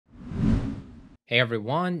Hey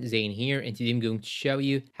everyone, Zain here, and today I'm going to show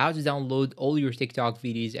you how to download all your TikTok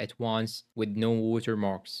videos at once with no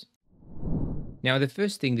watermarks. Now, the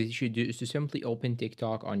first thing that you should do is to simply open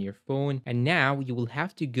TikTok on your phone. And now you will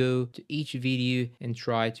have to go to each video and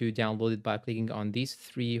try to download it by clicking on these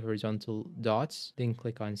three horizontal dots. Then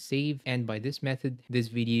click on save. And by this method, this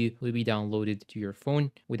video will be downloaded to your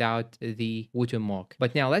phone without the watermark.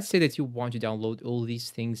 But now let's say that you want to download all these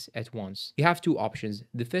things at once. You have two options.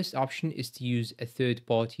 The first option is to use a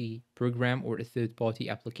third-party program or a third-party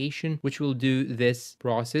application, which will do this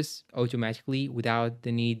process automatically without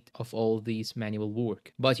the need of all these manual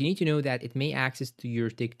work. But you need to know that it may access to your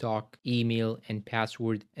TikTok email and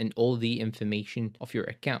password and all the information of your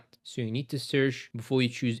account. So you need to search before you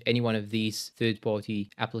choose any one of these third-party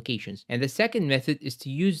applications. And the second method is to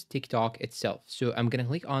use TikTok itself. So I'm going to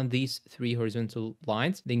click on these three horizontal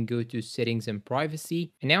lines, then go to settings and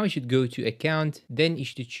privacy. And now you should go to account, then you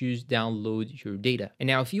should choose download your data. And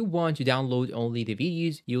now if you want to download only the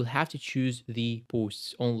videos, you'll have to choose the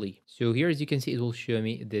posts only. So here, as you can see, it will show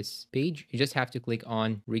me this page. You just have to click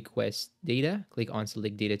on request data, click on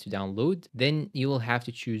select data to download. Then you will have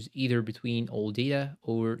to choose either between all data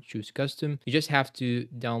or choose custom. You just have to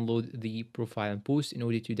download the profile and post in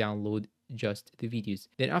order to download just the videos.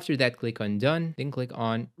 Then after that, click on done, then click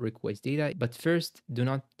on request data. But first, do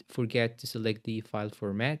not forget to select the file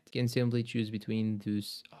format. You can simply choose between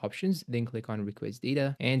those options, then click on request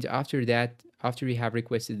data. And after that, after you have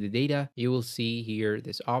requested the data, you will see here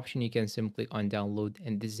this option. You can simply click on download,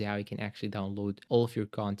 and this is how you can actually download all of your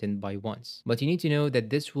content by once. But you need to know that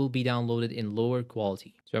this will be downloaded in lower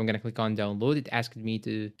quality. So I'm going to click on download. It asked me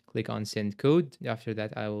to click on send code. After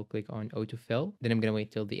that, I will click on autofill. Then I'm going to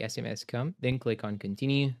wait till the SMS comes. Then click on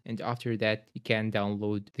continue. And after that, you can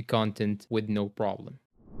download the content with no problem.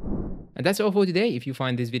 And that's all for today. If you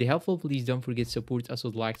find this video helpful, please don't forget to support us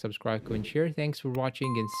with like, subscribe, comment, share. Thanks for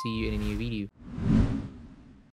watching and see you in a new video.